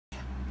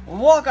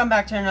Welcome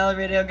back to another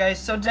video, guys.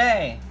 So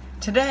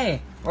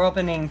today we're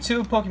opening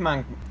 2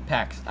 Pokemon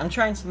packs. I'm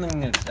trying something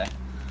new today.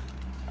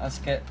 Let's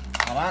get,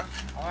 hold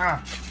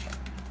on.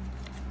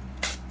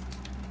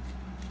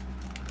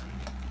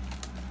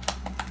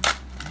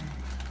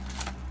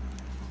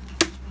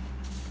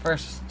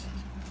 First,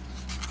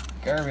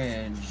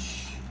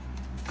 garbage.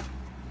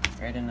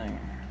 Right in there.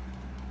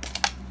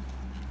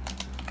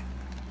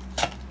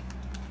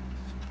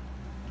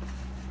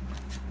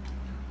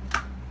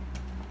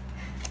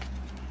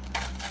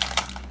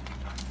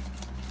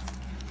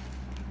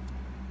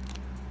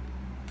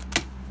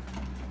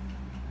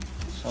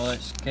 So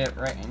let's get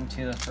right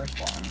into the first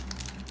one.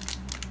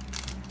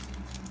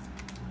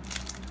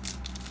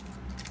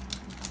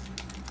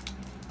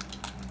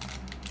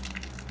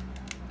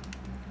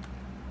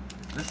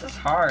 This is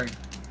hard.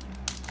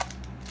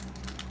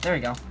 There we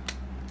go.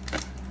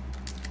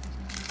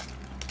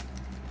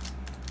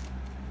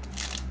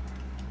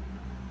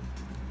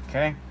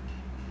 Okay.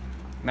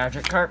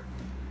 Magic Carp.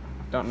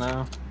 Don't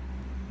know.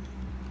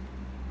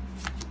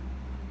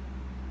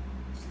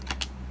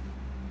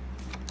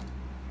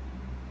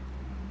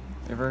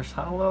 Reverse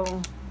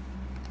Hollow.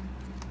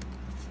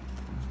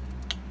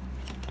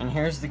 And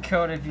here's the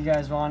code if you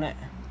guys want it.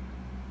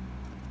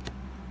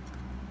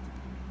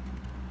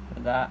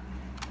 For that.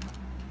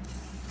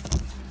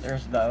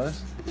 There's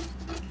those.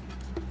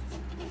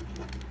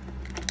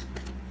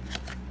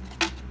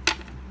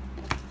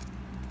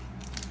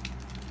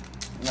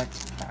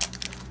 Next pack.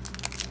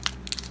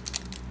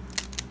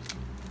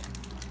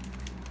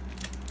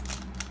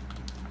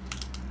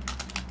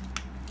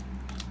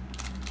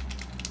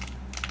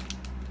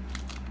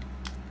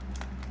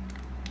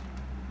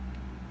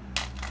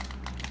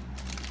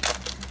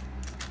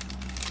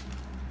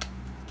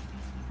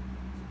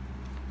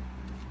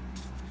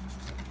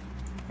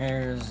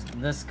 Here's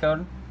this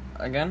code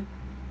again.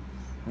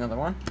 Another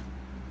one.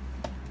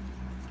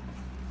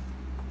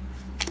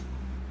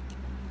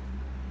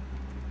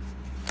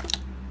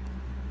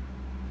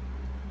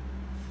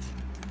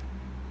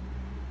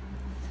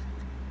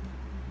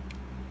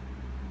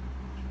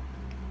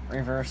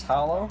 Reverse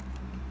Hollow.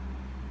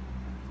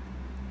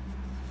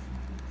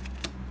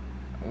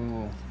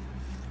 Ooh.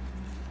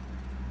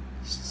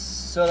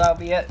 So that'll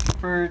be it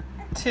for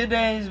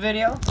today's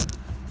video.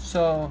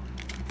 So,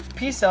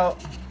 peace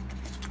out.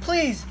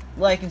 Please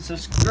like and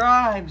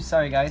subscribe.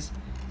 Sorry guys.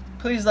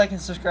 Please like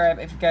and subscribe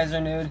if you guys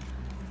are new.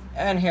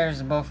 And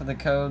here's both of the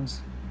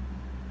codes.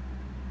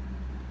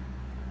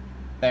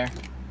 There.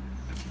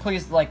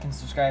 Please like and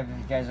subscribe if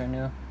you guys are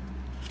new.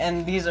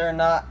 And these are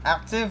not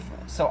active,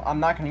 so I'm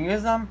not going to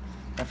use them.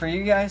 But for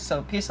you guys,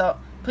 so peace out.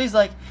 Please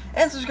like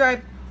and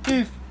subscribe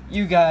if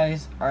you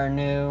guys are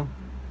new.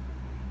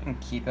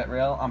 And keep it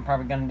real. I'm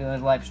probably going to do a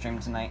live stream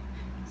tonight.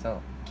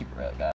 So keep it real, guys.